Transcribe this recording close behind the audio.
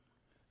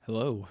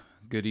Hello,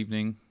 good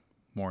evening,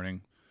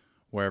 morning,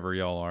 wherever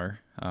y'all are.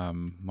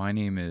 My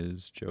name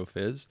is Joe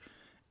Fizz,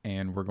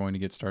 and we're going to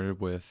get started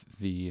with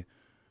the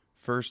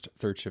first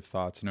third shift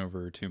thoughts in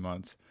over 2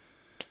 months.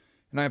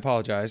 And I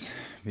apologize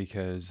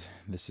because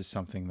this is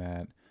something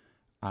that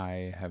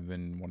I have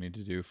been wanting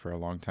to do for a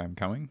long time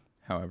coming.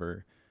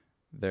 However,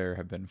 there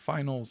have been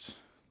finals,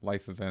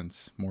 life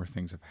events, more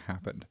things have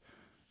happened.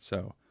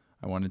 So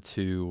I wanted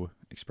to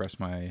express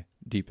my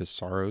deepest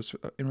sorrows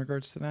in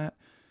regards to that,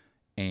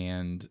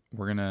 and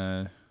we're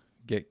gonna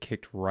get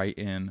kicked right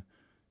in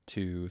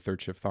to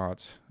third shift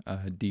thoughts.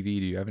 DV, do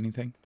you have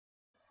anything?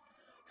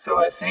 So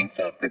I think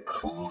that the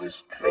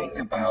coolest thing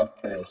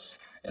about this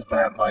is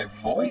that my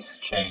voice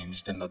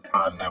changed in the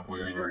time that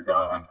we were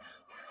gone.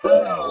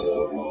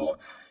 So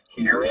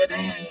here it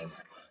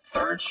is.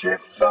 Third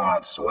shift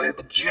thoughts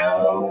with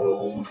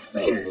Joe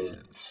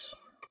Fizz.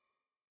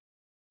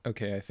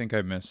 Okay, I think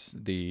I miss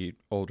the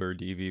older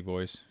DV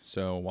voice.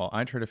 So while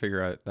I try to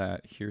figure out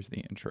that, here's the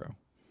intro.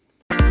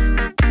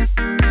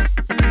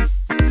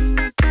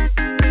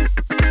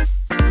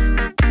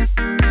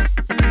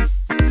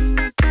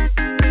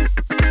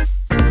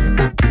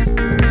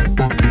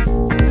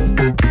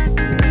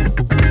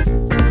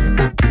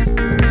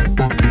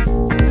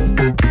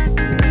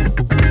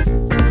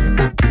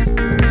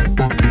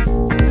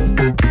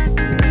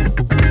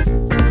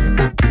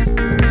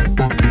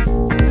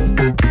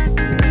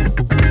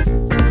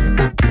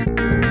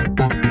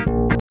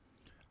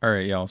 All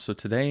right, y'all. So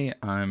today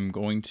I'm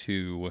going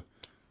to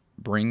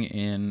bring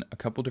in a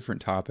couple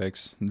different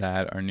topics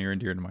that are near and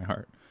dear to my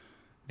heart.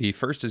 The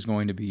first is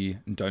going to be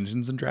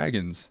Dungeons and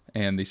Dragons,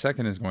 and the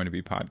second is going to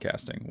be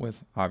podcasting,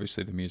 with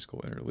obviously the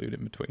musical interlude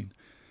in between.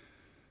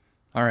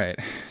 All right,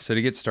 so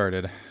to get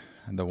started,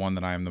 the one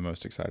that I am the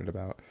most excited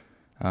about,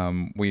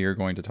 we are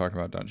going to talk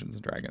about Dungeons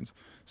and Dragons.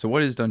 So,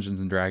 what is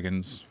Dungeons and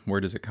Dragons? Where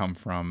does it come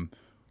from?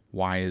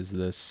 Why is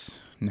this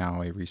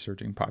now a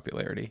resurging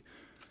popularity?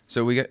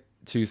 So, we get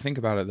to think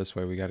about it this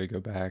way. We got to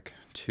go back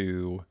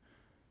to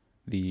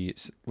the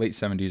late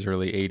 70s,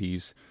 early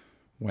 80s,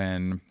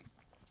 when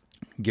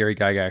Gary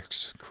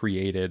Gygax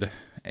created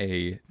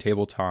a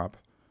tabletop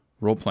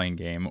role playing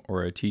game,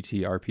 or a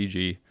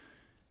TTRPG,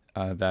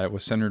 that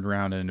was centered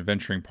around an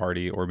adventuring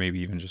party, or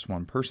maybe even just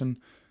one person,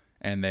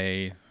 and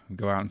they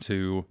go out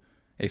into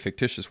a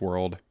fictitious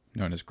world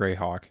known as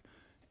Greyhawk,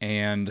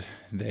 and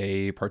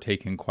they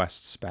partake in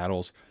quests,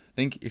 battles.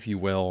 Think, if you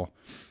will,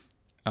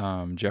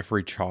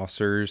 Geoffrey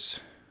Chaucer's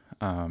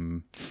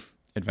um,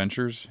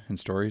 adventures and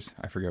stories.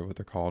 I forget what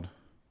they're called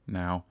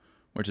now,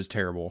 which is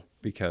terrible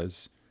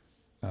because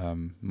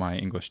my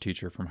English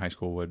teacher from high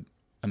school would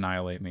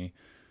annihilate me.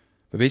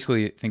 But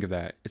basically, think of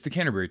that. It's the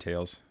Canterbury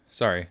Tales.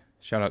 Sorry,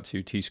 shout out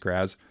to T.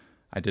 Scraz.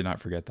 I did not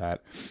forget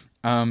that.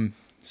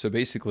 So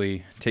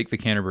basically, take the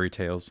Canterbury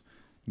Tales,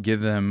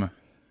 give them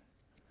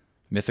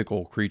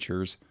mythical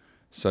creatures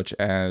such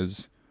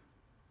as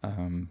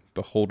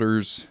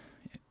beholders,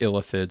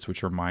 illithids,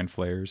 which are mind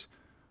flayers.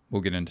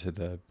 We'll get into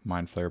the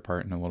mind flayer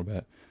part in a little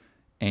bit,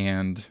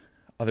 and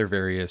other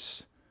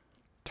various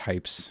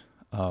types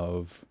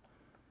of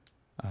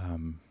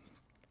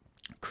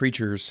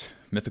creatures,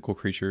 mythical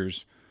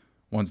creatures,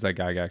 ones that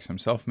Gygax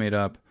himself made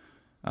up,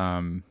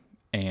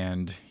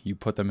 and you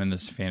put them in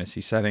this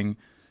fantasy setting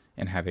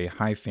and have a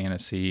high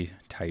fantasy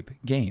type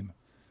game.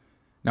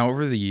 Now,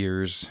 over the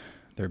years,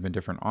 there have been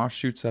different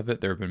offshoots of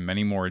it. There have been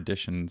many more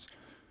editions,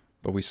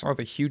 but we saw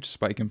the huge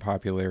spike in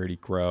popularity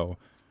grow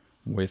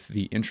with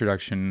the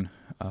introduction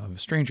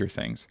of Stranger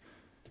Things.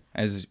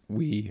 As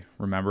we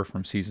remember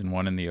from season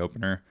one in the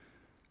opener,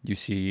 you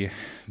see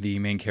the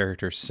main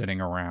characters sitting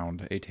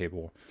around a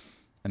table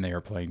and they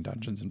are playing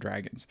Dungeons and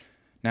Dragons.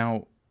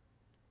 Now,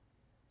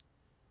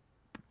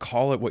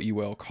 call it what you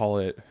will, call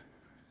it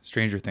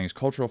Stranger Things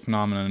cultural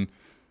phenomenon,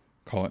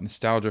 call it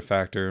nostalgia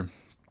factor,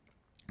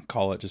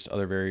 call it just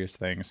other various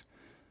things.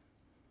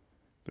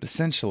 But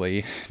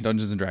essentially,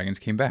 Dungeons and Dragons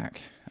came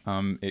back.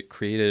 It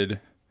created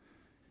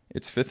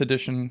its fifth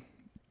edition.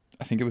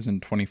 I think it was in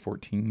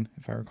 2014,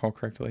 if I recall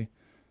correctly.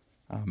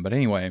 But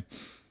anyway,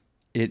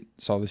 it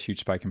saw this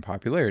huge spike in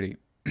popularity.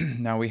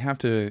 Now we have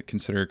to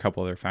consider a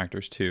couple other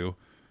factors too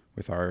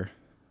with our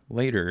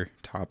later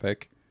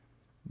topic,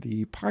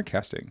 the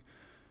podcasting.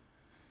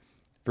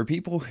 For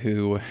people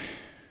who,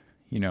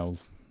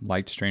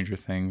 liked Stranger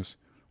Things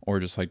or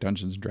just like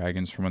Dungeons and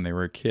Dragons from when they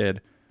were a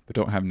kid, but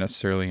don't have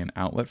necessarily an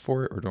outlet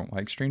for it or don't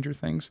like Stranger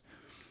Things,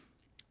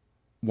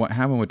 what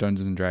happened with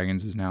Dungeons and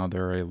Dragons is now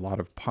there are a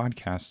lot of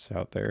podcasts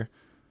out there,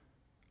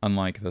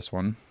 unlike this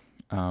one,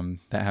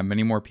 that have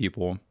many more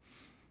people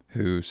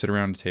who sit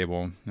around a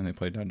table and they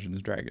play Dungeons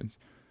and Dragons.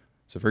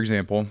 So, for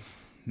example,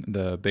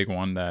 the big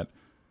one that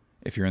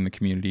if you're in the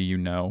community,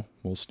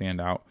 will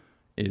stand out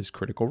is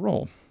Critical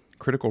Role.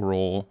 Critical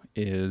Role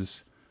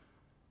is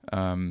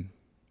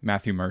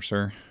Matthew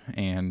Mercer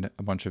and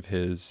a bunch of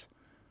his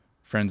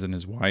friends and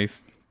his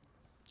wife,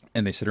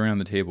 and they sit around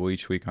the table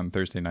each week on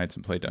Thursday nights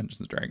and play Dungeons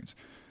and Dragons.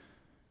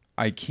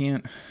 I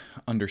can't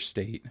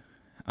understate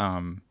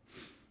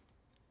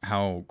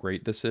how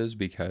great this is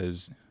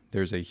because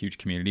there's a huge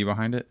community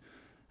behind it.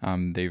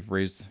 They've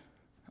raised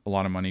a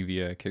lot of money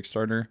via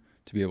Kickstarter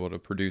to be able to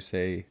produce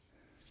a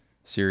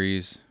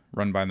series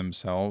run by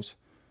themselves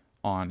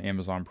on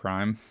Amazon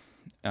Prime.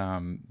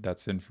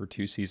 That's in for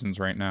 2 seasons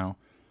right now,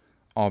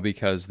 all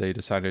because they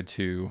decided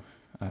to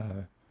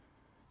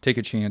take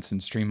a chance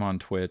and stream on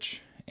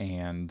Twitch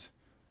and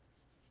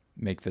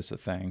make this a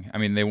thing. I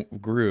mean, they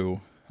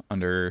grew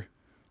under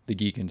the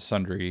Geek and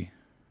Sundry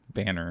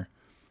banner,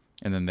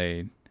 and then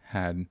they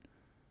had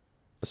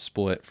a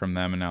split from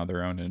them, and now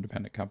their own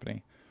independent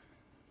company.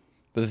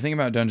 But the thing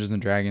about Dungeons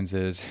and Dragons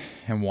is,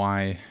 and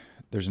why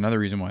there's another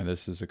reason why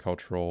this is a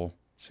cultural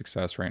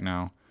success right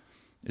now,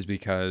 is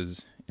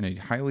because in a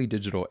highly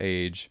digital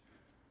age,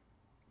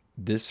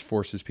 this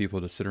forces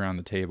people to sit around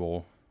the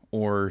table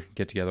or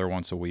get together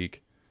once a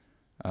week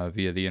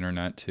via the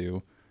internet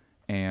too,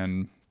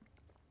 and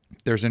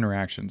there's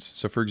interactions.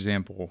 So, for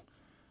example,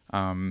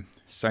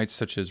 sites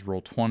such as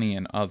Roll20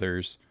 and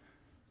others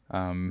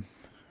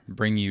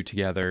bring you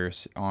together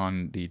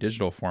on the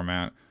digital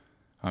format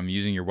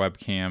using your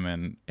webcam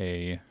and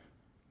a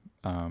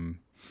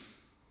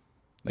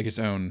like its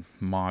own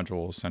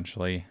module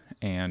essentially,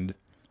 and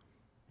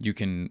you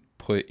can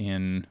put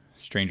in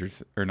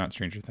not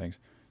Stranger Things.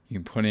 You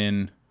can put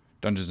in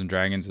Dungeons and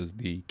Dragons as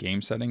the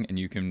game setting, and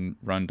you can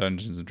run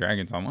Dungeons and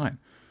Dragons online.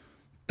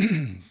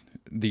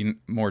 The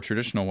more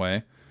traditional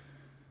way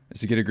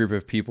is to get a group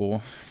of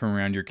people from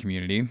around your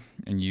community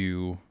and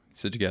you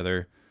sit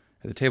together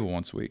at the table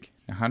once a week.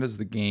 Now, how does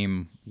the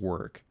game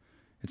work?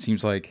 It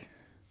seems like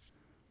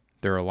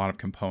there are a lot of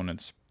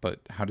components,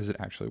 but how does it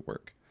actually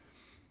work?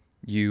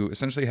 You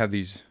essentially have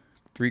these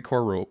 3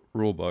 core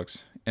rule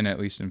books, and at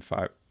least in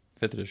 5th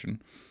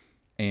edition,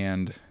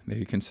 and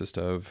they consist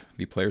of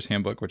the Player's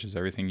Handbook, which is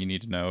everything you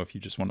need to know if you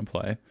just want to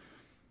play,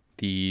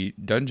 the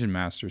Dungeon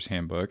Master's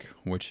Handbook,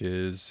 which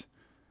is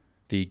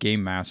the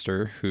game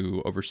master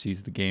who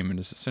oversees the game and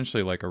is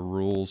essentially like a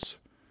rules,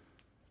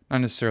 not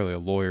necessarily a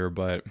lawyer,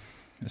 but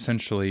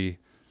essentially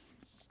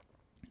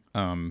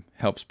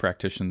helps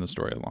practition the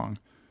story along.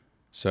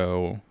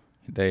 So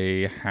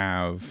they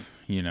have,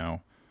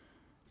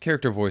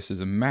 character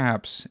voices and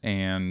maps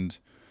and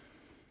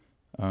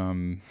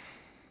a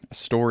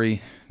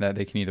story that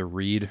they can either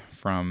read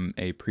from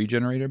a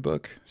pre-generated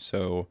book.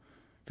 So,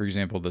 for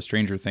example, the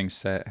Stranger Things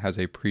set has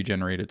a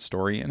pre-generated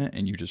story in it,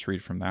 and you just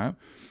read from that.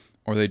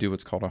 Or they do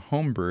what's called a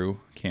homebrew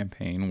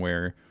campaign,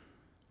 where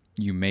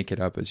you make it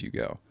up as you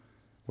go,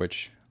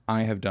 which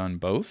I have done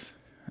both.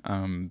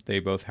 They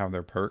both have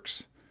their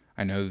perks.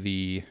 I know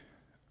the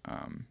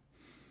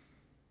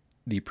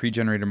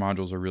pre-generated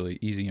modules are really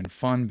easy and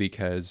fun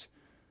because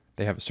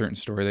they have a certain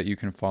story that you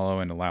can follow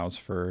and allows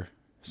for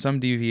some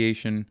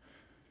deviation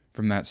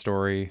from that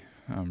story,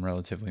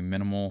 relatively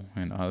minimal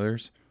in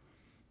others.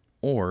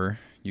 Or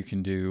you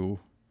can do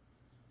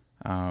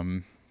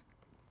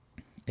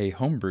a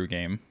homebrew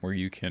game where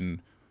you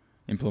can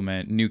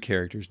implement new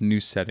characters, new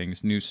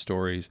settings, new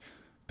stories,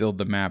 build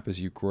the map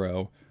as you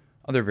grow,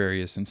 other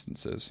various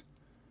instances.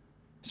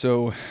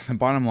 So the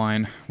bottom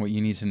line, what you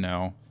need to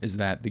know is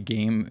that the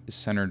game is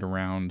centered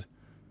around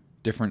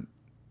different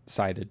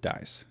sided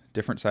dice,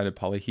 different sided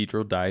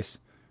polyhedral dice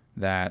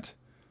that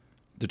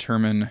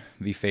determine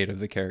the fate of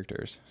the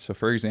characters. So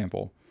for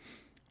example,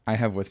 I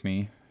have with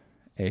me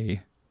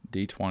a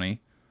D20.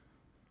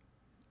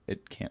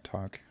 It can't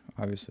talk,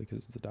 obviously,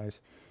 because it's a dice.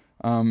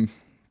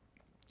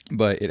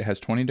 But it has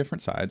 20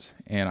 different sides,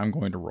 and I'm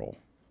going to roll.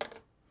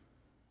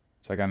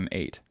 So I got an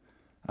 8.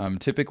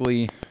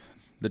 Typically,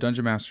 the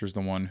Dungeon Master is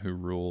the one who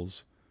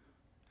rules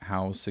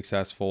how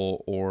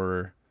successful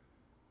or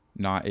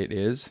not it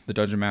is. The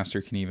Dungeon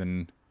Master can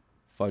even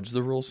fudge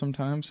the rules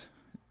sometimes.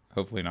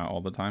 Hopefully not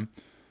all the time,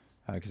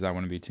 because that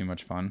wouldn't be too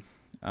much fun.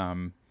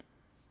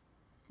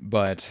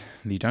 But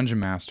the Dungeon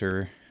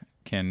Master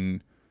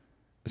can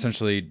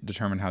essentially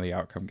determine how the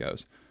outcome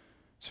goes.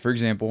 So for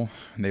example,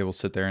 they will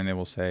sit there and they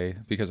will say,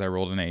 because I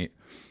rolled an 8,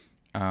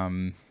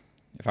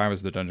 if I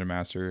was the Dungeon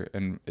Master,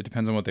 and it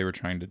depends on what they were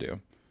trying to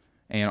do,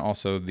 and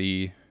also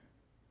the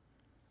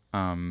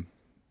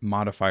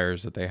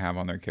modifiers that they have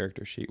on their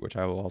character sheet, which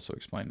I will also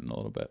explain in a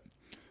little bit.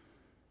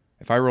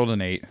 If I rolled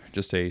an 8,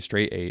 just a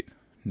straight 8,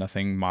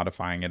 nothing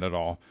modifying it at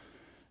all,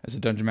 as a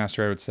Dungeon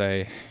Master, I would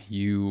say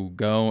you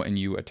go and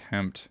you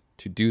attempt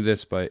to do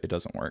this, but it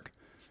doesn't work.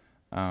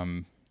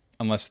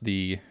 Unless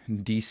the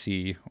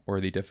DC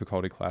or the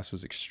difficulty class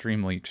was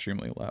extremely,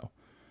 extremely low.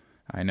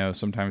 I know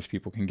sometimes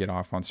people can get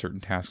off on certain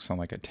tasks on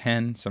like a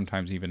 10,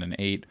 sometimes even an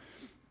 8.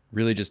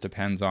 Really just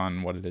depends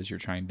on what it is you're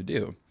trying to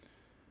do.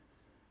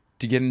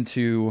 To get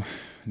into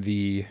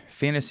the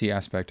fantasy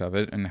aspect of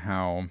it and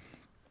how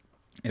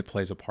it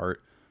plays a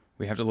part,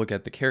 we have to look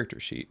at the character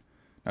sheet.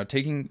 Now,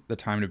 taking the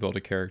time to build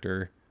a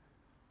character,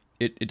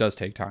 it does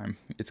take time.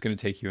 It's going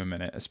to take you a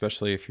minute,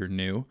 especially if you're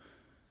new.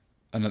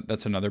 And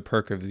that's another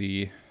perk of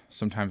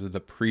sometimes of the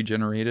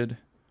pre-generated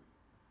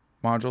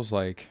modules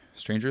like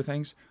Stranger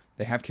Things.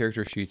 They have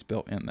character sheets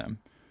built in them.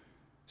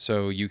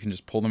 So you can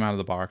just pull them out of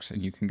the box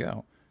and you can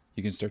go.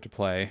 You can start to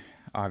play,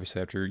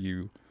 obviously, after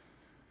you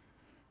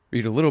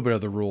read a little bit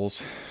of the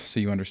rules so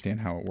you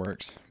understand how it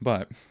works.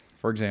 But,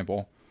 for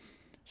example,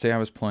 say I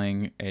was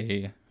playing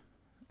I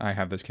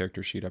have this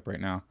character sheet up right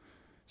now.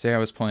 Say I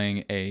was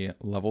playing a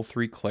level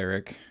 3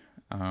 cleric,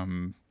 a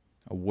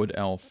wood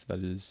elf that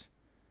is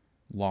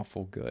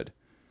lawful good.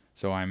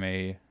 So I'm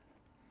a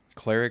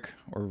cleric,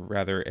 or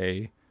rather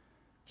a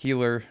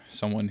healer,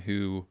 someone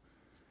who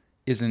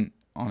isn't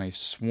on a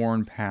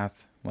sworn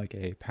path like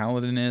a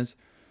paladin is,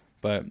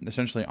 but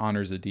essentially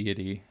honors a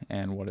deity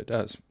and what it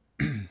does.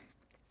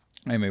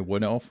 I'm a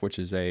wood elf, which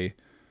is a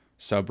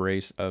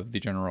subrace of the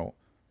general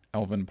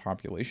elven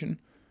population,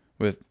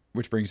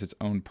 which brings its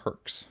own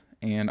perks.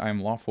 And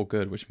I'm lawful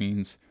good, which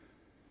means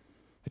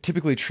I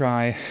typically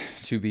try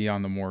to be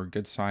on the more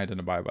good side and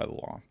abide by the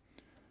law.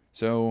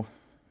 So,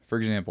 for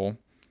example,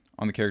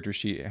 on the character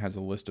sheet, it has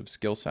a list of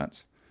skill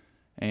sets.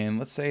 And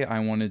let's say I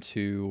wanted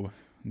to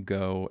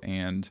go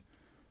and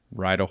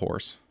ride a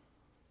horse.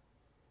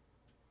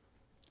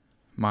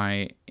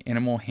 My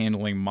animal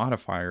handling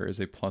modifier is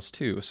a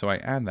 +2, so I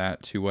add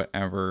that to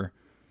whatever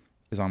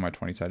is on my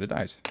 20-sided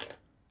dice.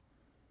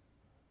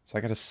 So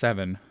I got a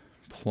 7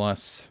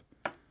 plus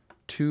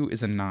 2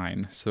 is a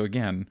 9. So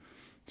again,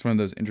 it's one of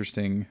those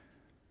interesting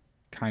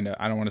kind of,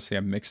 I don't want to say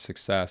a mixed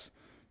success,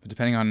 but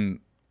depending on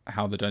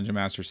how the Dungeon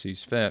Master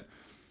sees fit,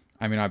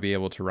 I may not be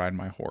able to ride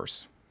my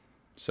horse.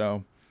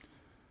 So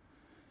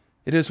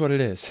it is what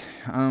it is.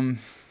 I'm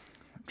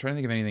trying to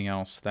think of anything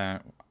else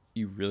that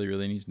you really,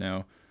 really need to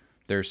know.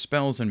 There's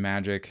spells and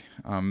magic,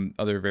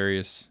 other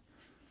various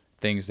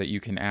things that you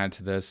can add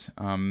to this.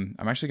 I'm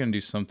actually going to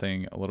do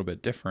something a little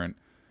bit different.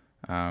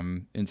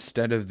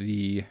 Instead of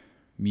the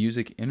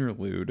music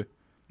interlude,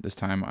 this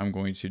time I'm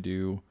going to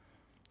do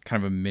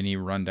kind of a mini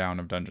rundown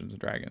of Dungeons &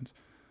 Dragons.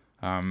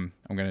 I'm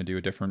going to do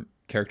a different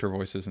character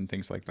voices and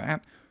things like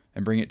that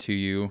and bring it to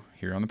you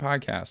here on the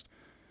podcast.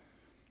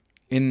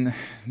 In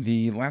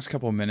the last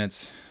couple of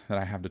minutes that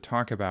I have to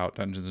talk about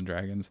Dungeons &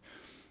 Dragons,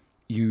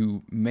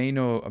 you may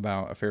know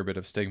about a fair bit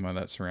of stigma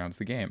that surrounds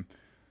the game.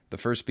 The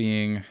first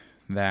being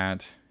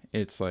that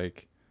it's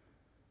like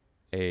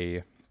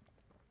a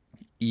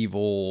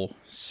evil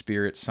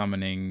spirit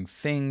summoning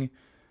thing,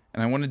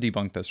 and I want to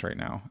debunk this right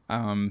now.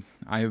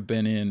 I have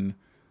been in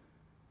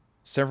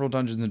several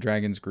Dungeons &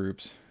 Dragons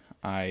groups.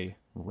 I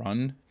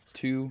run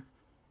 2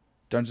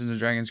 Dungeons &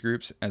 Dragons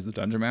groups as the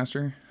Dungeon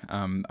Master.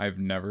 I've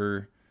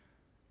never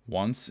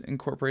once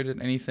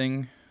incorporated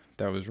anything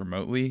that was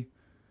remotely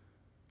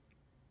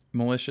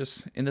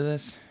malicious into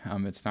this.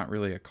 It's not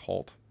really a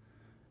cult.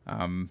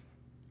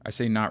 I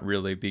say not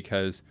really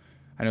because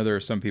I know there are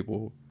some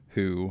people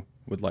who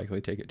would likely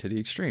take it to the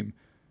extreme.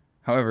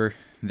 However,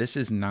 this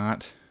is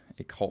not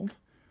a cult.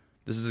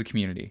 This is a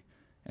community,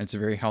 and it's a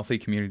very healthy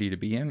community to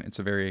be in. It's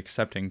a very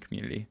accepting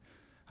community.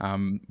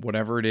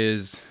 Whatever it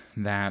is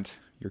that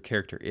your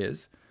character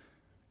is,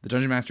 the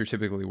Dungeon Master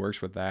typically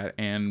works with that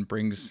and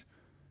brings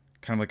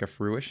kind of like a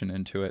fruition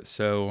into it.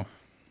 So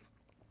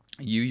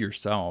you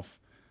yourself,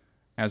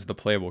 as the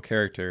playable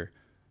character,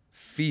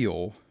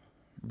 feel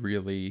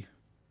really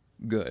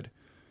good.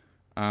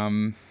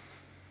 Trying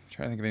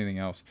to think of anything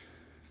else.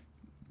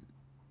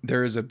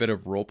 There is a bit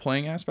of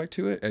role-playing aspect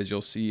to it, as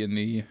you'll see in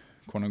the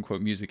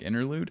quote-unquote music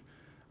interlude.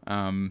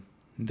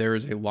 There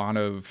is a lot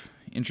of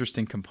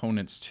interesting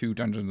components to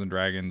Dungeons &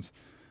 Dragons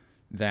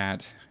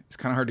that it's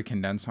kind of hard to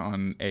condense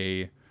on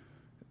a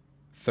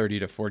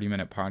 30 to 40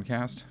 minute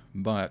podcast,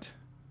 but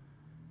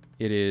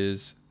it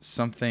is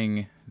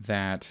something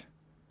that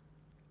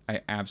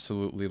I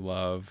absolutely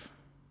love,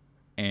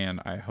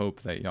 and I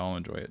hope that y'all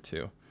enjoy it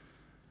too.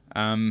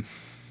 Let's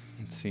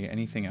see,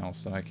 anything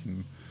else that I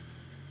can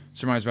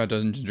surmise about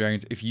Dungeons &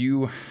 Dragons? If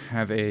you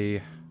have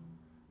a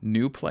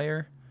new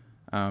player,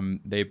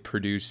 they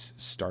produce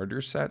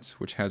starter sets,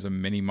 which has a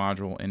mini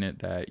module in it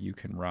that you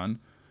can run.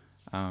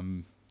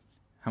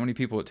 How many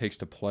people it takes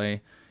to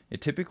play?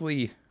 It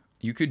typically,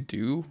 you could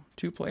do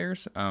 2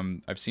 players.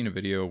 I've seen a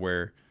video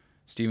where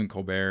Stephen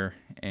Colbert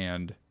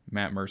and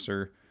Matt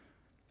Mercer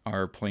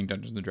are playing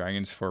Dungeons &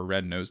 Dragons for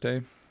Red Nose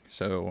Day.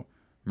 So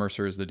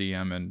Mercer is the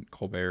DM and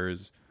Colbert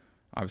is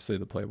obviously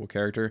the playable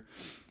character.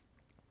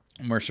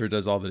 Mercer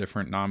does all the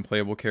different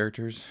non-playable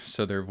characters,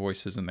 so their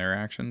voices and their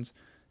actions,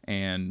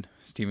 and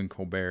Stephen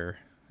Colbert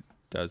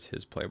does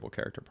his playable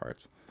character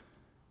parts.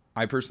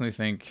 I personally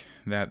think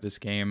that this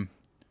game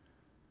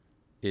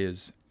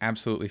is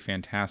absolutely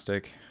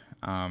fantastic.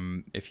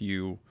 If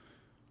you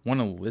want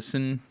to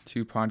listen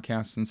to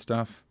podcasts and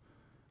stuff,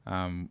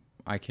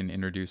 I can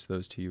introduce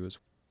those to you as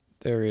well.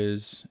 There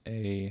is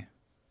a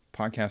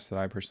podcast that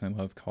I personally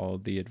love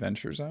called The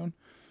Adventure Zone.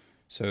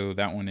 So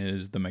that one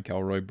is the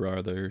McElroy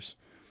brothers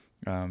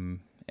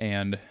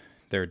and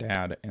their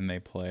dad, and they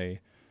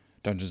play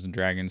Dungeons &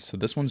 Dragons. So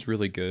this one's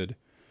really good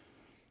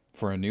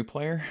for a new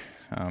player.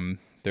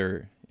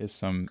 There is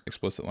some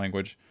explicit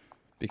language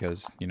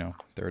because, you know,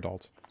 they're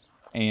adults.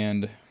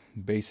 And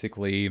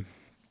basically,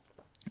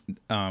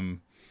 the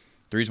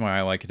reason why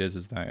I like it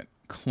is that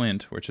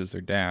Clint, which is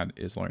their dad,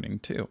 is learning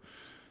too.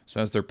 So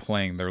as they're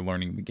playing, they're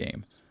learning the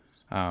game.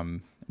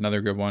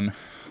 Another good one,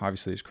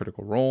 obviously, is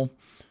Critical Role.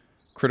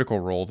 Critical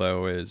Role,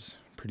 though, is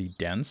pretty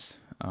dense.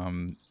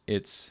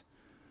 It's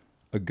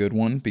a good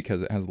one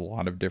because it has a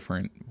lot of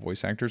different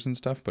voice actors and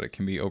stuff, but it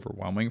can be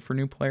overwhelming for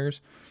new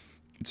players.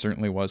 It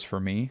certainly was for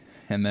me.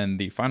 And then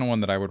the final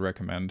one that I would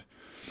recommend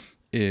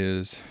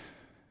is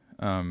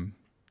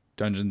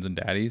Dungeons and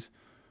Daddies,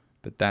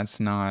 but that's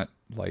not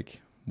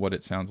like what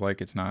it sounds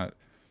like. It's not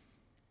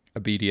a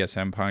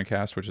BDSM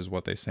podcast, which is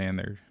what they say in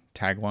their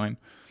tagline.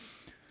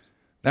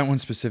 That one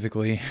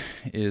specifically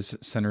is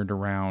centered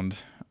around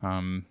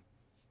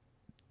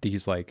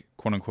these like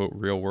quote unquote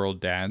real world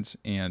dads,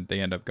 and they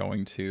end up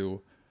going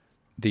to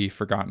the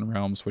Forgotten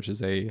Realms, which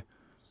is a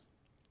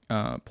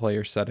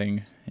player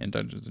setting in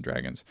Dungeons and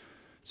Dragons.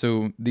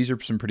 So these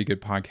are some pretty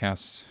good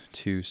podcasts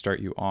to start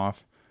you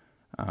off.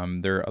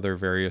 There are other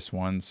various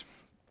ones.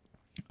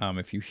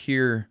 If you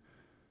hear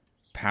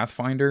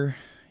Pathfinder,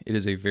 it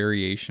is a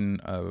variation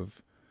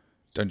of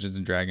Dungeons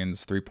and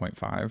Dragons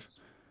 3.5.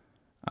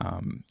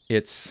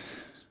 This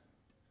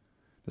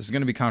is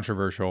going to be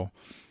controversial,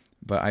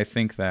 but I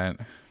think that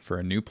for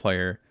a new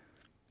player,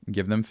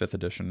 give them 5th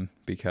edition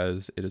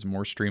because it is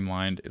more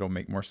streamlined. It'll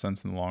make more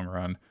sense in the long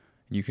run.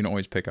 You can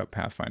always pick up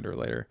Pathfinder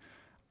later.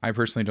 I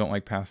personally don't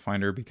like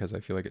Pathfinder because I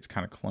feel like it's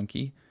kind of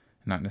clunky,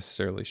 not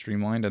necessarily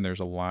streamlined, and there's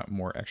a lot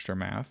more extra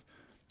math.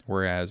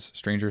 Whereas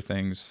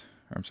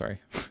I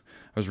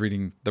was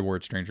reading the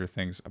word Stranger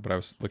Things, but I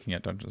was looking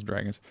at Dungeons &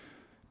 Dragons.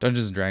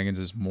 Dungeons & Dragons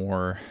is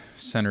more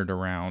centered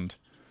around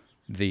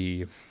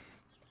the,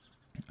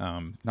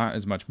 not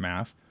as much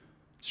math,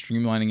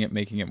 streamlining it,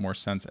 making it more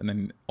sense, and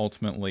then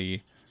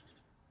ultimately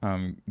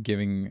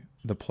giving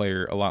the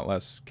player a lot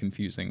less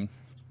confusing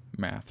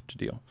math to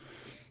deal.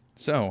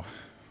 So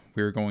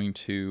we're going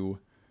to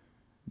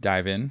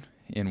dive in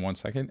 1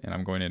 second, and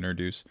I'm going to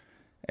introduce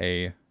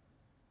a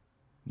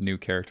new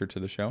character to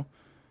the show.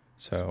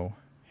 So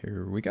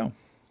here we go.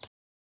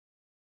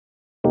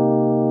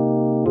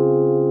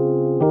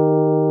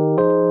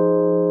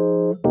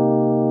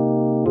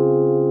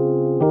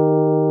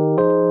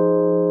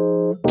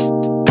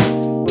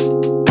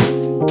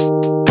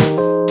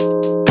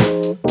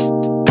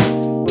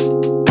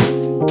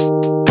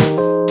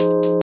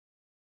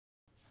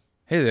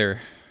 Hey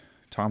there,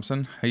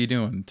 Thompson. How you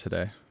doing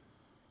today?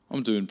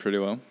 I'm doing pretty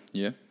well.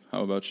 Yeah.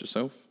 How about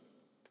yourself?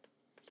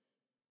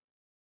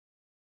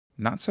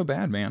 Not so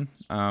bad, man.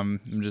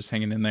 I'm just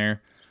hanging in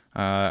there.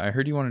 I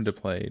heard you wanted to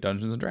play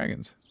Dungeons and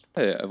Dragons.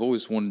 Hey, I've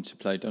always wanted to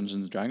play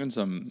Dungeons and Dragons.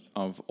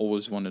 I've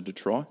always wanted to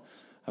try.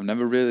 I've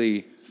never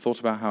really thought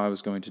about how I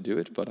was going to do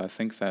it, but I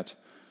think that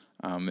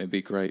it'd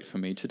be great for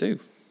me to do.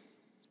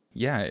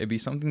 Yeah, it'd be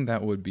something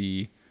that would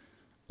be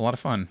a lot of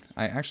fun.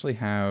 I actually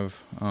have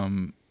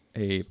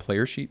a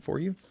player sheet for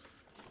you.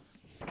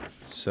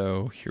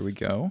 So here we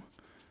go.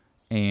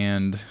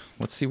 And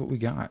let's see what we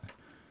got.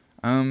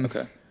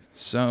 Okay.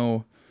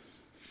 So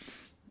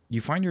you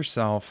find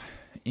yourself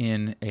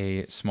in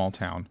a small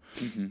town.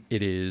 Mm-hmm.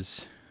 It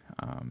is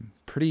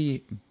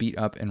pretty beat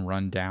up and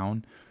run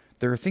down.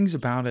 There are things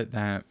about it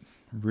that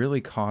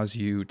really cause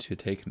you to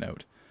take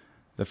note.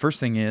 The first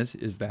thing is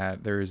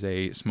that there is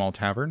a small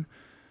tavern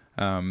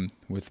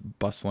with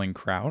bustling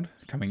crowd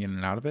coming in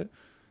and out of it.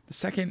 The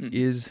second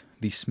is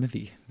the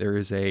smithy. There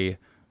is a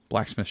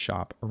blacksmith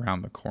shop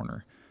around the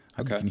corner.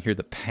 Okay. You can hear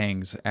the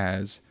pangs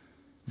as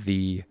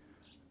the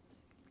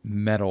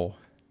metal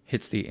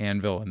hits the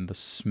anvil and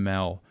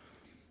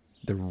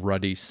the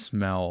ruddy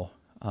smell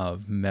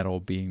of metal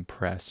being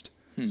pressed.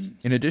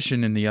 In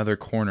addition, in the other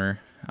corner,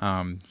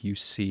 you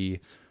see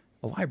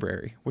a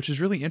library, which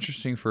is really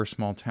interesting for a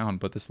small town,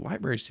 but this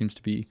library seems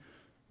to be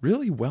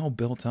really well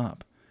built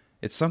up.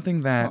 It's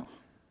something that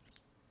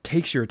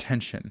takes your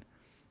attention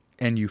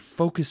and you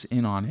focus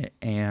in on it,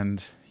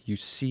 and you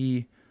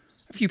see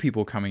a few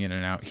people coming in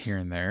and out here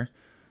and there,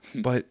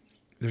 but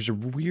there's a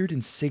weird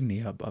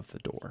insignia above the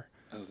door.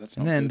 Oh, that's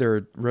not And then good. there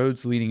are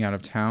roads leading out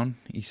of town,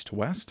 east to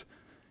west.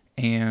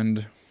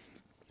 And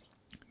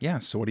yeah,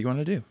 so what do you want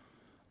to do?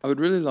 I would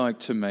really like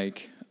to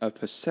make a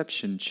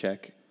perception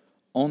check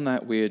on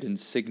that weird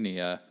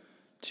insignia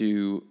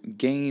to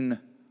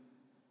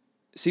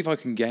see if I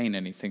can gain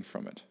anything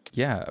from it.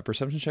 Yeah, a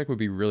perception check would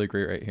be really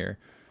great right here.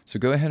 So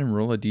go ahead and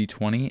roll a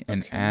d20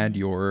 and add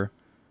your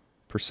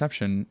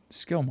perception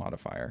skill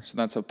modifier. So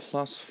that's a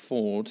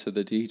 +4 to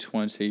the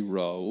D20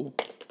 roll.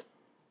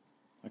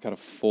 I got a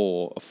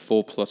 4. A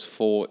 4 plus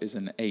 4 is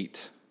an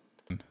 8.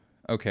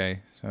 Okay,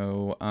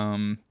 so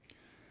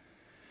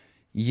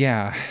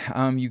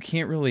you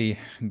can't really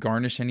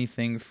garnish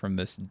anything from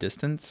this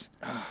distance.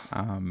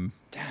 Damn.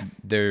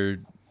 There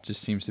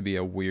just seems to be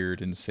a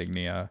weird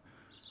insignia.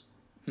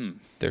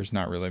 There's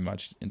not really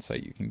much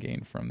insight you can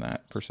gain from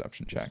that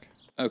perception check.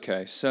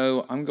 Okay,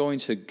 so I'm going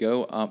to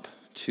go up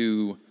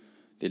to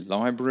the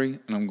library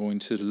and I'm going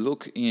to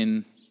look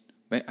in.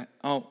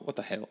 Oh, what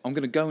the hell? I'm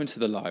going to go into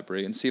the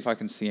library and see if I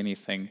can see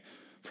anything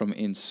from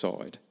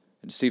inside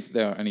and see if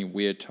there are any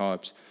weird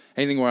types,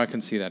 anything where I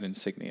can see that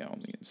insignia on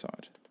the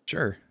inside.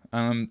 Sure.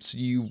 So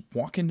you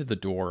walk into the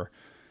door,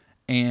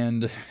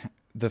 and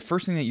the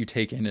first thing that you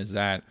take in is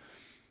that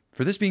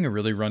for this being a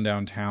really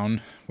rundown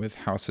town with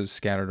houses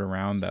scattered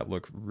around that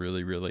look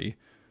really, really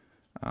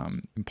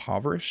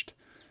impoverished,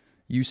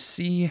 You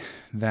see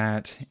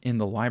that in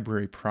the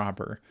library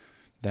proper,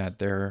 that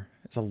there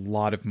is a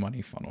lot of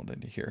money funneled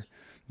into here.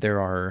 There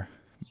are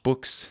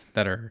books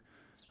that are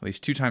at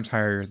least 2 times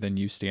higher than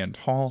you stand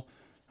tall.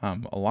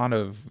 A lot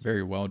of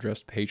very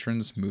well-dressed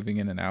patrons moving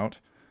in and out.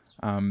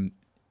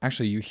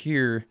 Actually, you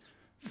hear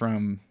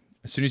from,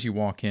 as soon as you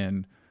walk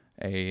in,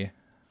 a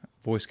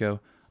voice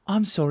go,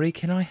 "I'm sorry,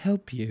 can I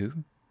help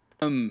you?"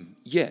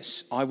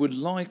 Yes, I would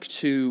like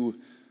to...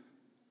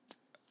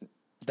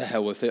 The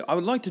hell with it. I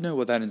would like to know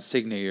what that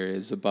insignia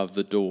is above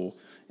the door,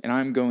 and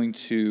I'm going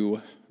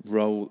to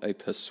roll a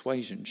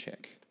persuasion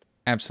check.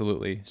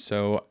 Absolutely.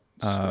 So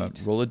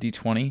Sweet. roll a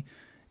d20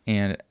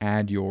 and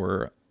add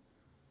your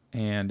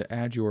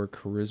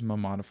charisma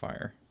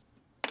modifier.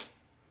 I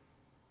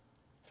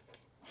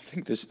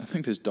think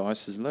this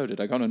dice is loaded.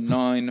 I got a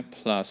 9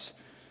 plus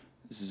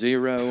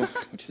 0,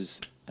 which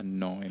is a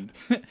 9.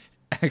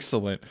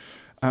 Excellent.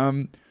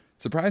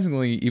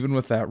 Surprisingly, even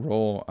with that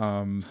roll,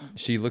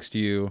 she looks to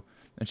you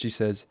and she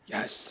says,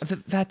 Yes.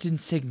 That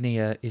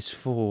insignia is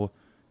for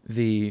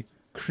the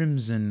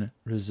Crimson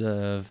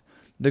Reserve.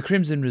 The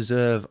Crimson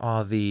Reserve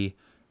are the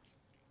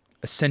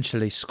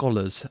essentially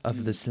scholars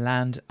of this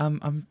land.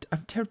 I'm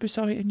terribly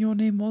sorry, and your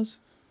name was?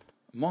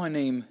 My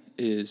name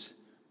is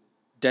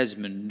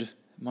Desmond.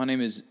 My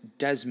name is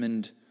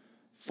Desmond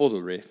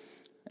Foddery,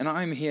 and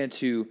I'm here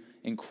to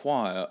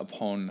inquire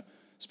upon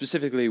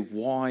specifically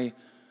why...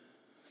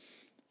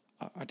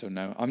 I don't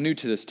know. I'm new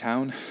to this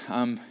town.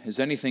 Is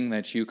there anything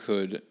that you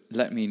could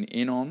let me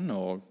in on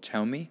or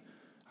tell me?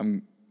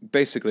 I'm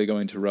basically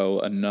going to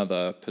roll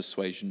another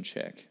persuasion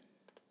check.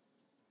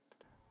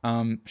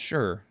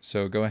 Sure.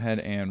 So go ahead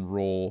and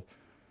roll,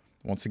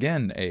 once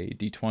again, a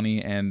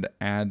d20 and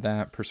add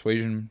that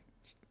persuasion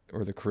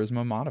or the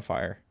charisma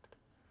modifier.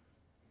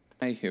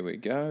 Hey, here we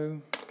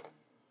go.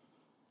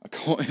 I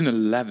got an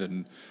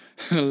 11.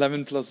 An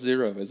 11 plus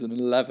 0 is an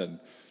 11.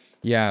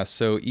 Yeah,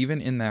 so even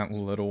in that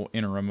little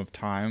interim of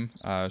time,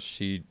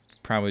 she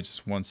probably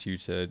just wants you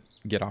to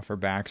get off her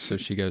back. So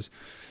she goes,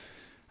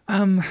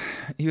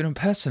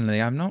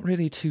 personally, I'm not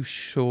really too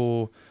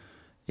sure.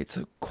 It's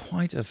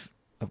quite a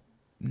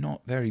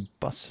not very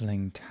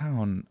bustling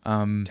town.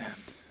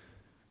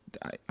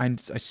 I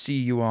see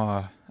you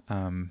are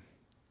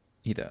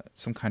either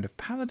some kind of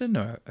paladin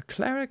or a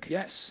cleric.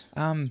 Yes.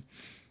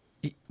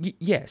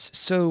 Yes.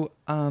 So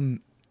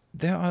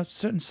there are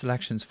certain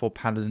selections for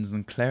paladins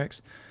and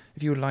clerics.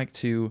 If you would like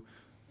to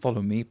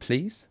follow me,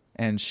 please.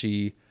 And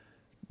she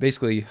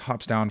basically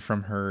hops down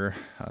from her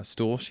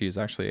stool. She is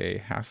actually a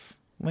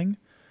halfling.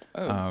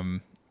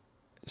 Oh.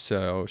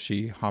 So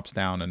she hops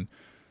down and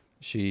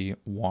she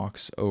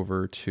walks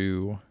over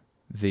to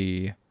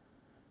the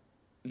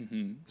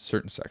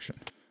certain section.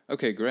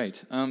 Okay,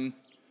 great.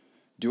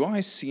 Do I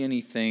see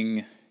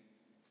anything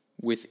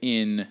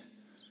within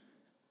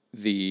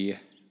the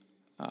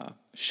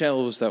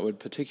shelves that would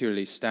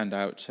particularly stand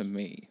out to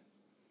me?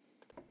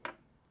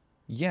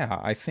 Yeah,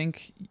 I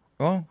think...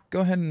 Well,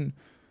 go ahead and...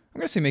 I'm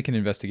going to say make an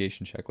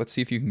investigation check. Let's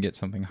see if you can get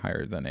something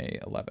higher than a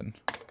 11.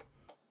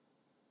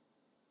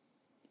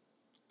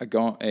 I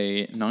got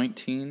a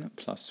 19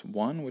 plus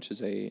 1, which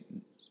is a...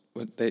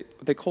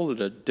 They call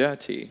it a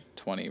dirty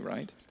 20,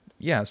 right?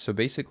 Yeah, so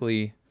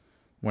basically,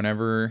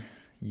 whenever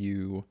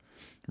you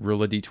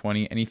roll a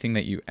d20, anything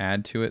that you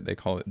add to it, they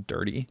call it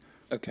dirty.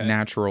 Okay.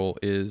 Natural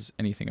is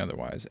anything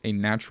otherwise. A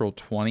natural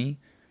 20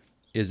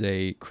 is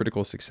a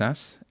critical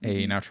success.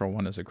 A natural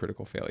 1 is a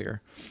critical failure.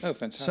 Oh,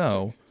 fantastic.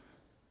 So,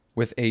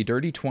 with a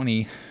dirty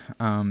 20,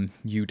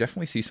 you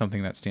definitely see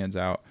something that stands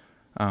out.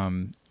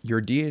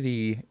 Your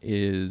deity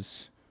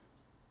is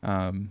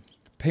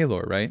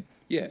Pelor, right?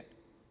 Yeah.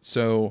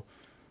 So,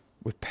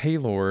 with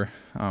Pelor,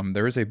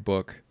 there is a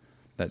book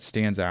that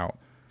stands out,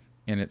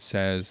 and it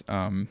says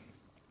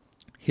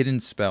Hidden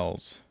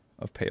Spells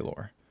of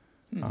Pelor.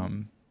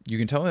 You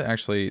can tell that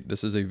actually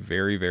this is a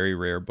very, very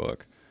rare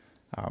book.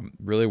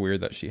 Really weird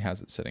that she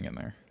has it sitting in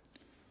there.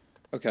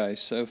 Okay,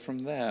 so from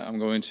there, I'm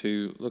going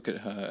to look at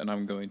her and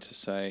I'm going to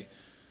say,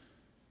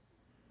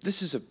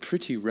 this is a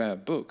pretty rare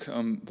book.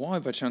 Why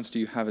by chance do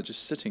you have it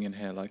just sitting in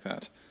here like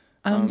that?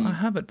 I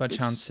have it by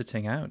chance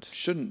sitting out.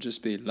 Shouldn't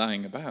just be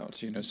lying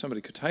about. Somebody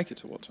could take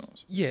it or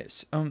whatnot.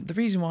 Yes. The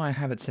reason why I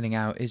have it sitting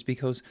out is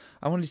because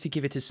I wanted to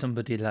give it to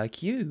somebody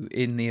like you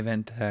in the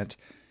event that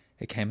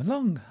it came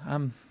along.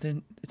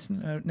 Then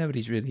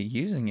nobody's really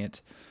using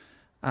it.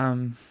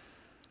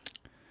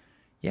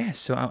 Yeah,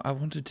 so I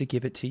wanted to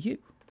give it to you.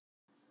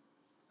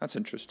 That's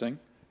interesting.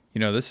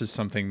 This is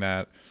something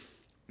that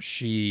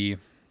she,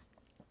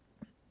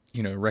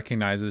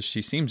 recognizes.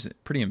 She seems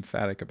pretty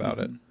emphatic about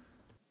it.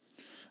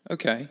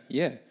 Okay,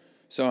 yeah.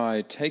 So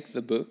I take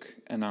the book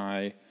and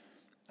I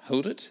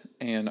hold it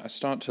and I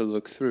start to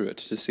look through it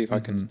to see if I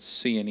can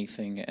see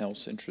anything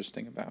else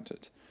interesting about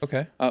it.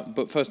 Okay.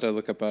 But first I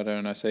look up at her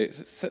and I say,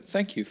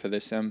 thank you for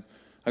this.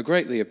 I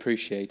greatly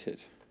appreciate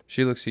it.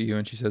 She looks at you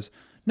and she says,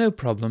 "No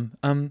problem.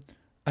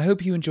 I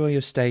hope you enjoy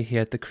your stay here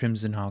at the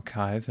Crimson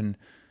Archive and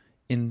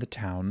in the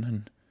town.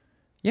 And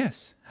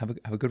yes, have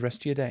a good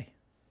rest of your day."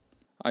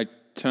 I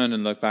turn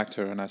and look back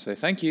to her and I say,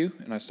 thank you.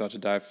 And I start to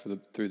dive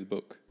through the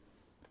book.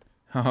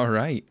 All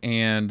right.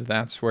 And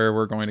that's where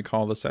we're going to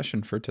call the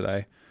session for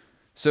today.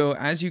 So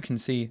as you can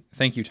see,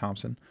 thank you,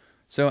 Thompson.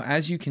 So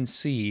as you can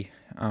see,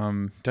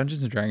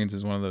 Dungeons and Dragons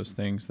is one of those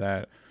things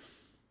that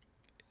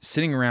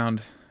sitting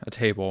around a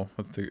table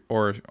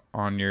or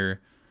on your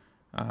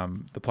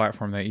the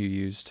platform that you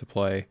use to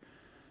play,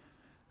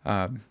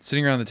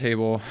 sitting around the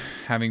table,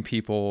 having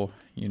people,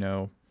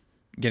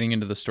 getting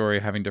into the story,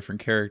 having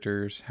different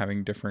characters,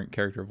 having different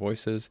character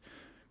voices,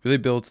 really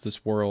builds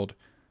this world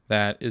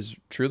that is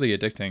truly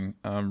addicting.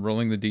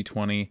 Rolling the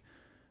D20,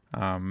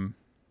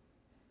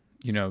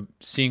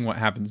 seeing what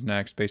happens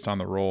next based on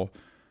the roll.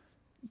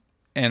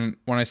 And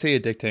when I say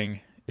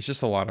addicting, it's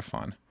just a lot of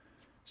fun.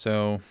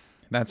 So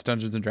that's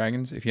Dungeons and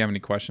Dragons. If you have any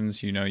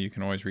questions, you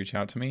can always reach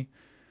out to me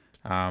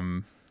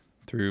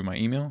through my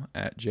email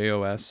at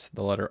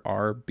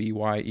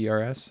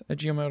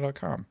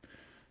josrbYers@gmail.com.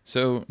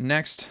 So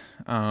next,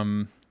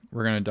 we're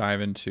going to dive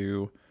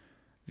into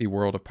the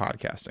world of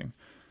podcasting.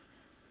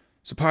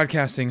 So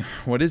podcasting,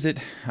 what is it?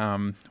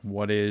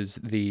 What is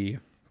the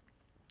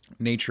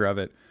nature of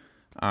it?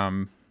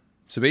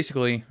 So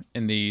basically,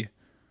 in the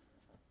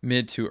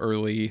mid to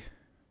early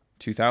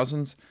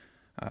 2000s,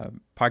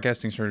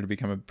 podcasting started to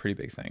become a pretty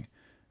big thing.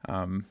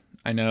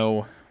 I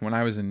know when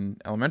I was in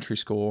elementary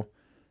school,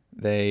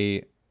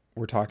 they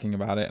were talking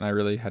about it, and I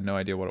really had no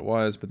idea what it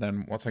was. But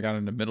then once I got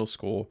into middle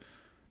school,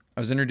 I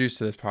was introduced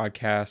to this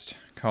podcast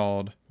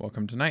called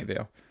Welcome to Night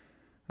Vale.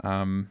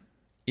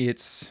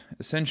 It's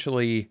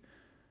essentially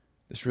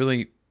this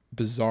really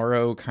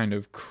bizarro, kind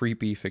of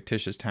creepy,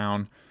 fictitious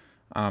town.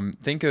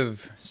 Think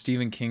of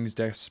Stephen King's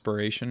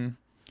Desperation,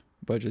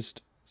 but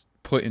just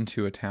put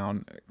into a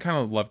town, kind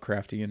of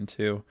Lovecraftian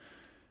too.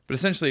 But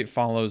essentially it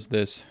follows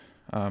this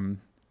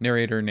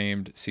narrator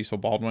named Cecil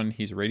Baldwin.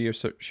 He's a radio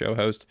show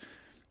host.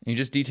 And he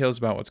just details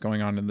about what's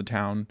going on in the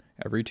town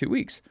every 2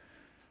 weeks.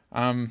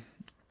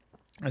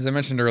 As I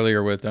mentioned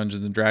earlier with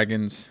Dungeons and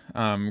Dragons,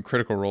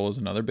 Critical Role is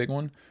another big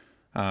one.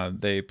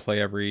 They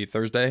play every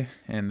Thursday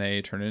and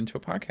they turn it into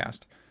a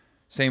podcast.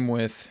 Same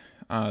with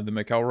the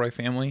McElroy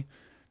family.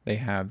 They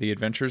have the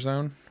Adventure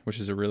Zone, which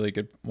is a really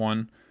good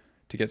one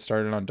to get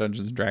started on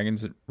Dungeons and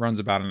Dragons. It runs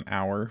about an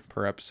hour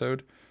per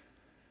episode.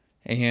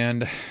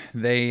 And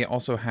they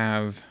also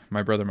have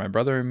My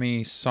Brother and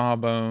Me,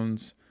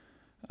 Sawbones,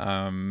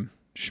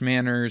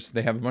 Schmanners.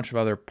 They have a bunch of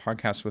other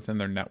podcasts within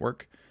their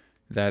network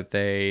that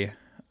they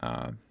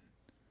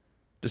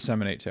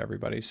disseminate to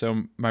everybody.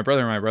 So My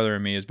Brother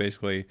and Me is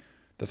basically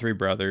the three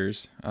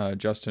brothers,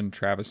 Justin,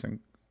 Travis, and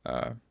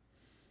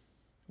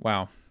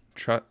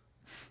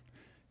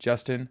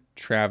Justin,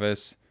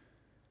 Travis,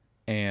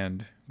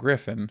 and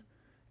Griffin,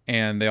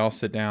 and they all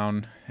sit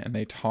down and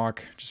they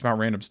talk just about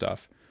random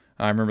stuff.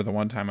 I remember the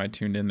one time I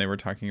tuned in, they were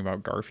talking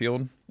about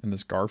Garfield and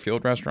this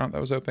Garfield restaurant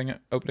that was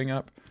opening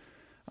up.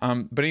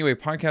 But anyway,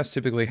 podcasts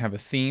typically have a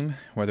theme,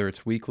 whether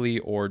it's weekly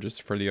or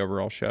just for the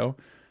overall show,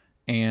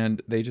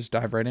 and they just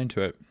dive right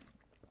into it.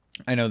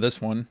 I know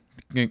this one,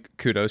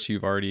 kudos,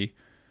 you've already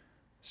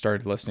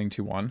started listening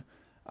to one.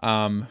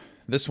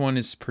 This one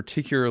is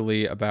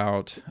particularly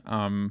about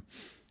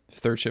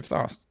third shift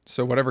thoughts.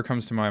 So whatever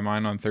comes to my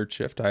mind on third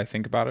shift, I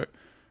think about it,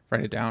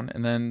 write it down,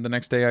 and then the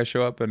next day I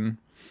show up and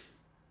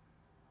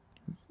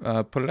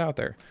put it out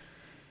there.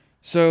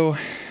 So,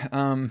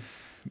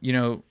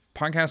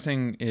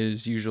 podcasting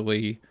is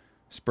usually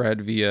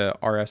spread via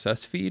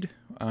RSS feed,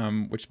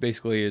 which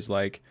basically is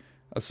like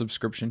a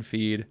subscription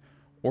feed,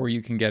 or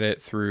you can get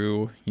it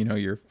through,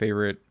 your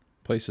favorite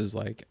places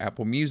like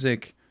Apple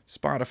Music,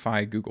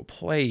 Spotify, Google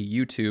Play,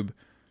 YouTube,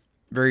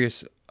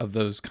 various of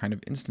those kind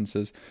of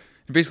instances.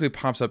 It basically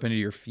pops up into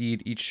your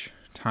feed each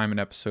time an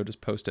episode is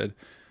posted.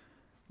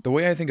 The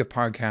way I think of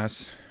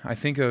podcasts, I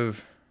think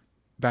of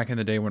back in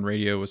the day when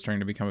radio was starting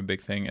to become a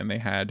big thing and they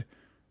had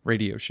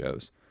radio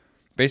shows.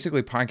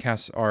 Basically,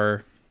 podcasts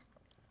are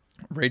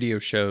radio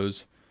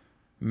shows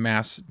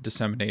mass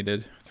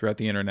disseminated throughout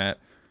the internet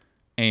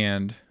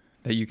and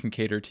that you can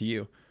cater to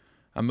you.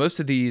 Most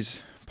of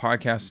these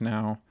podcasts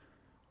now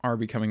are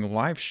becoming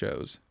live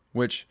shows,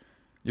 which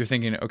you're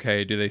thinking,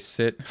 okay, do they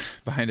sit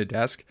behind a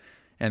desk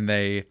and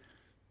they,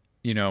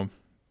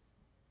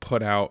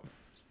 put out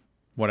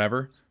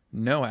whatever?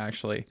 No,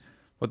 actually.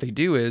 What they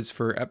do is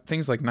for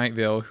things like Night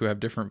Vale, who have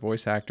different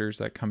voice actors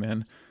that come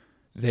in,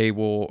 they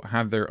will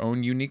have their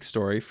own unique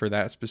story for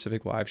that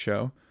specific live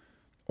show,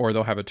 or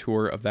they'll have a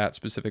tour of that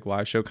specific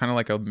live show, kind of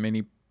like a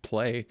mini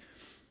play,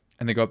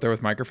 and they go up there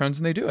with microphones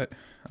and they do it.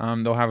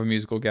 They'll have a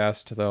musical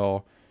guest.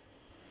 They'll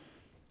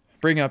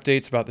bring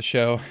updates about the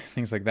show,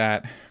 things like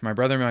that. My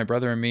Brother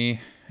and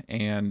Me,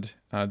 and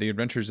the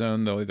Adventure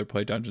Zone, they'll either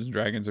play Dungeons and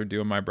Dragons or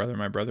do a My Brother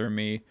and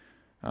Me.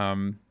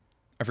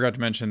 I forgot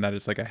to mention that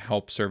it's like a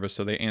help service,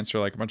 so they answer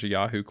like a bunch of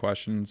Yahoo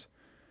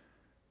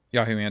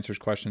Answers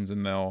questions,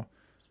 and they'll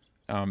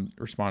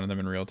respond to them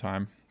in real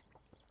time.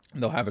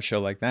 They'll have a show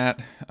like that.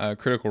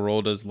 Critical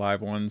Role does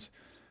live ones.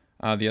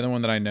 The other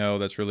one that I know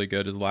that's really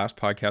good is Last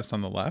Podcast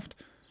on the Left.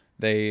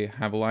 They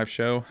have a live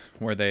show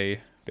where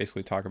they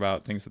basically talk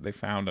about things that they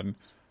found on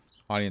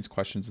audience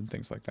questions and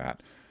things like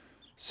that.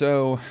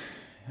 So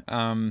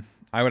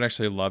I would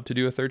actually love to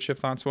do a Third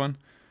Shift Thoughts one,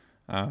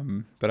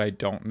 but I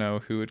don't know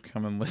who would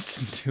come and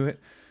listen to it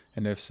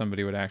and if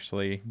somebody would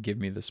actually give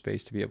me the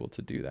space to be able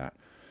to do that.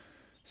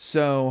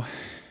 So,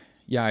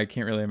 yeah, I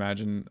can't really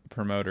imagine a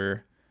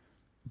promoter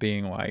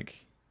being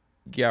like,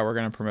 yeah, we're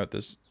going to promote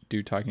this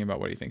dude talking about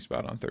what he thinks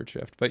about on Third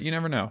Shift, but you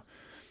never know.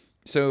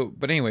 So,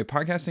 but anyway,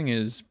 podcasting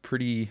is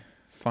pretty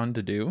fun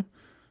to do.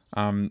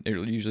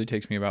 It usually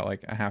takes me about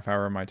like a half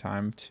hour of my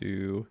time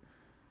to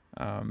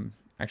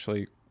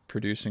actually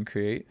produce and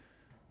create,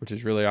 which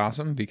is really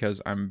awesome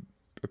because I'm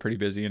a pretty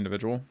busy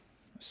individual.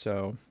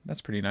 So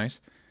that's pretty nice.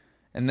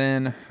 And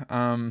then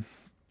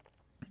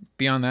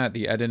beyond that,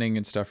 the editing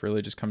and stuff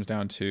really just comes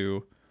down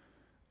to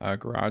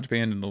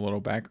GarageBand and a little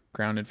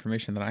background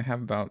information that I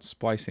have about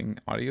splicing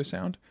audio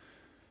sound,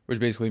 which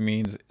basically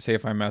means, say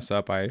if I mess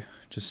up, I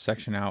just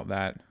section out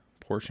that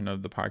portion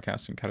of the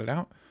podcast and cut it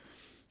out.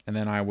 And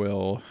then I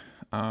will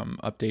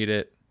update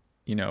it,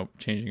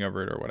 changing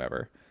over it or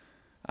whatever.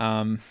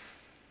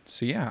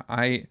 So yeah,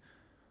 I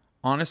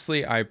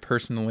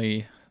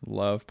personally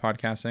love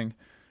podcasting.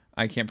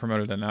 I can't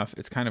promote it enough.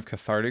 It's kind of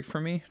cathartic for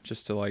me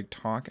just to like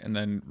talk and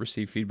then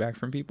receive feedback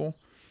from people.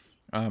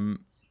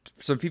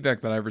 Some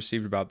feedback that I've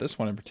received about this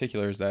one in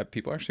particular is that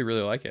people actually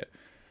really like it,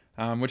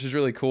 which is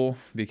really cool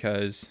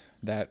because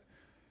that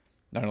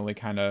not only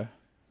kind of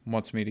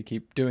wants me to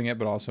keep doing it,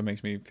 but also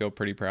makes me feel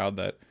pretty proud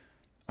that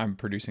I'm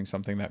producing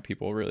something that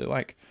people really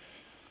like.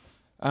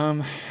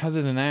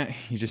 Other than that,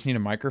 you just need a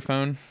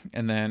microphone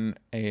and then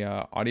a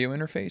audio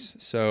interface.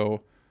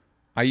 So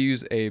I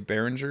use a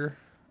Behringer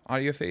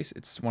audio face.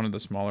 It's one of the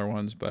smaller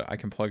ones, but I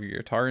can plug a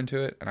guitar into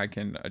it and I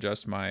can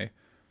adjust my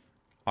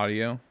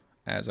audio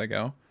as I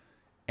go.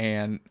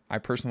 And I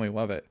personally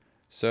love it.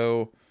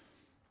 So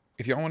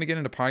if y'all want to get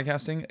into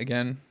podcasting,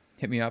 again,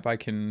 hit me up. I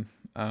can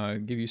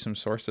give you some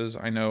sources.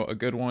 I know a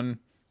good one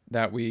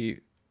that we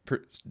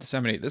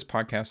disseminate this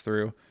podcast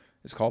through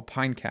is called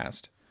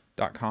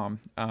Pinecast.com.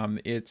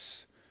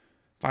 It's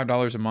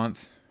 $5 a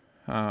month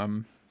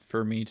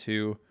for me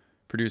to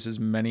produce as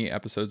many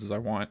episodes as I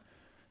want.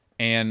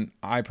 And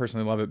I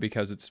personally love it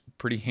because it's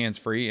pretty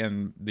hands-free,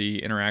 and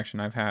the interaction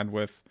I've had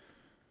with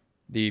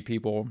the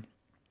people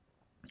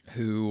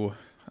who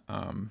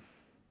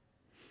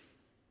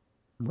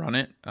run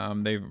it,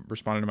 they've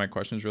responded to my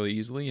questions really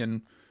easily,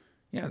 and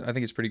yeah, I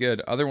think it's pretty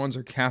good. Other ones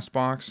are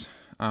Castbox.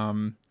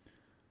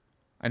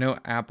 I know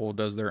Apple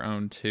does their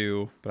own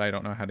too, but I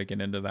don't know how to get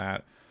into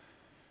that.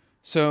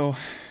 So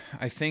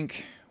I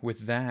think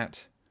with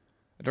that,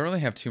 I don't really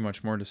have too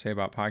much more to say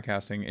about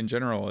podcasting. In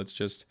general, it's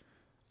just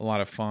a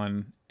lot of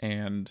fun,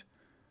 and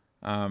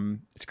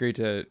it's great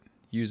to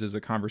use as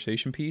a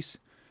conversation piece.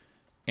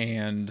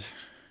 And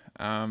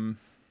yeah,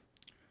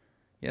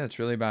 that's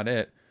really about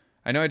it.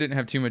 I know I didn't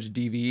have too much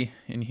DV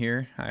in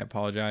here. I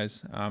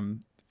apologize.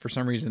 For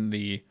some reason,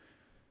 the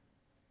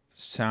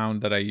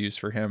sound that I used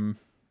for him,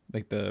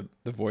 like the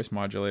voice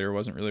modulator,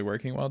 wasn't really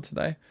working well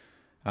today.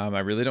 I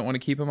really don't want to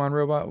keep him on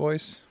robot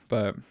voice,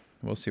 but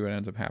we'll see what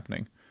ends up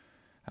happening.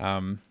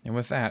 And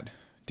with that,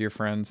 dear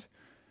friends,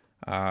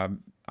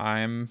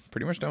 I'm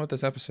pretty much done with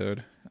this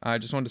episode. I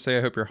just wanted to say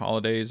I hope your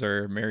holidays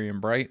are merry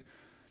and bright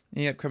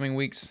in the upcoming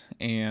weeks.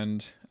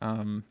 And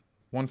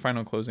one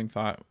final closing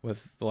thought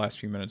with the last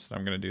few minutes that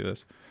I'm going to do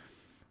this.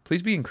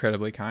 Please be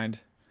incredibly kind.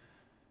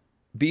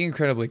 Be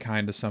incredibly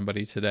kind to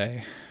somebody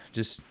today.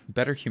 Just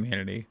better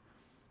humanity.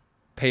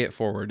 Pay it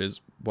forward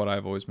is what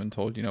I've always been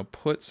told.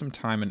 Put some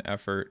time and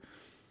effort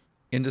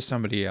into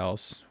somebody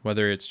else,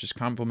 whether it's just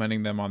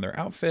complimenting them on their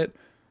outfit,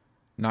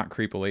 not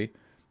creepily,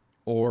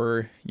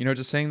 or,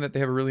 just saying that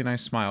they have a really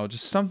nice smile.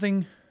 Just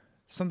something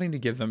to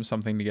give them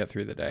something to get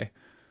through the day.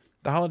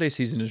 The holiday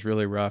season is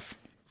really rough,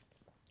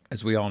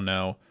 as we all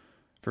know,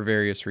 for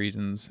various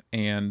reasons.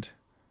 And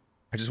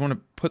I just want to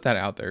put that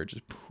out there.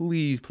 Just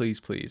please, please,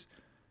 please.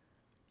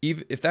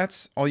 Even if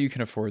that's all you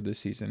can afford this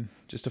season,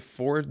 just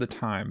afford the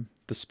time,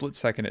 the split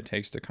second it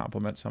takes to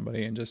compliment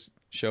somebody and just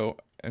show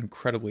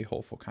incredibly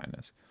hopeful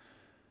kindness.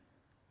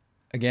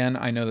 Again,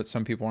 I know that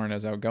some people aren't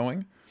as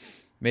outgoing.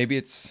 Maybe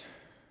it's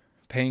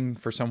paying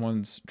for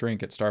someone's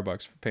drink at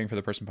Starbucks, paying for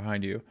the person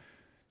behind you.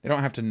 They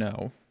don't have to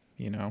know,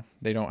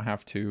 they don't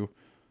have to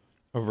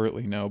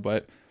overtly know,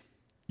 but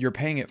you're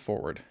paying it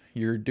forward.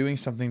 You're doing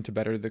something to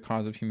better the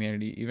cause of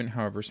humanity, even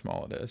however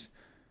small it is.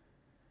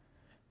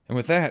 And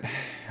with that,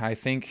 I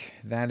think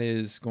that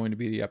is going to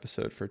be the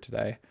episode for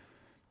today.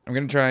 I'm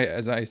going to try,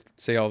 as I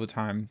say all the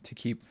time, to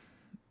keep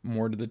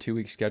more to the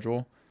 2-week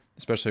schedule,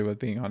 especially with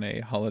being on a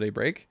holiday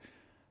break.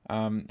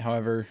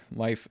 However,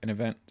 life and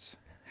events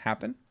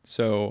happen,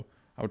 so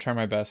I will try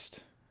my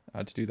best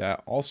to do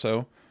that.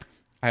 Also,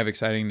 I have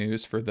exciting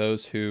news for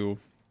those who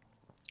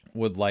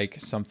would like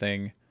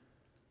something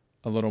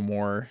a little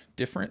more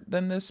different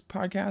than this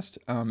podcast.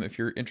 If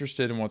you're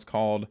interested in what's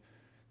called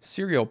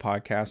serial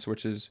podcasts,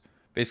 which is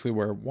basically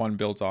where one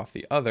builds off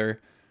the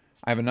other,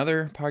 I have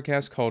another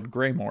podcast called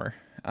Graymore.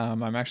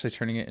 I'm actually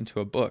turning it into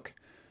a book.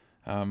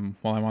 While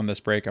I'm on this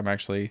break, I'm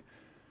actually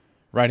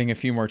writing a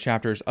few more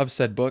chapters of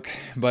said book,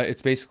 but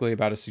it's basically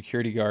about a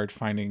security guard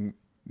finding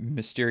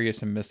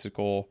mysterious and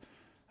mystical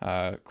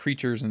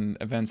creatures and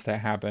events that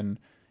happen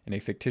in a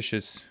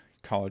fictitious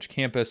college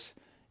campus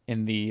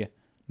in the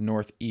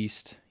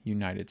Northeast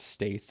United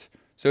States.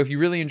 So if you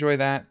really enjoy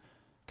that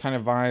kind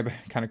of vibe,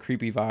 kind of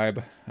creepy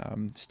vibe,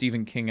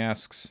 Stephen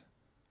King-esque,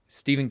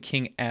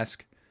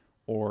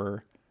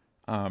 or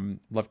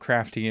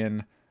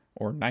Lovecraftian,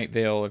 or Night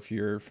Vale, if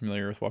you're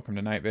familiar with Welcome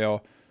to Night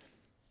Vale,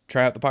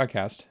 try out the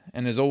podcast.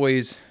 And as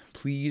always,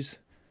 please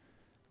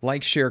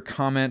like, share,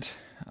 comment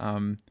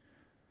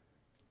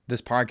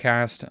this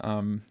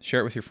podcast. Share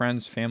it with your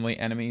friends, family,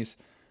 enemies,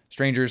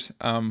 strangers,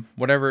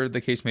 whatever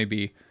the case may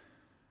be.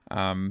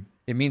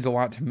 It means a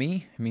lot to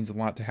me. It means a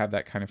lot to have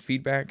that kind of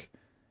feedback.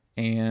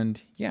 And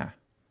yeah,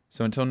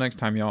 so until next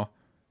time, y'all,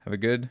 have a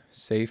good,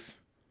 safe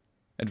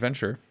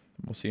adventure.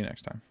 We'll see you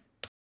next time.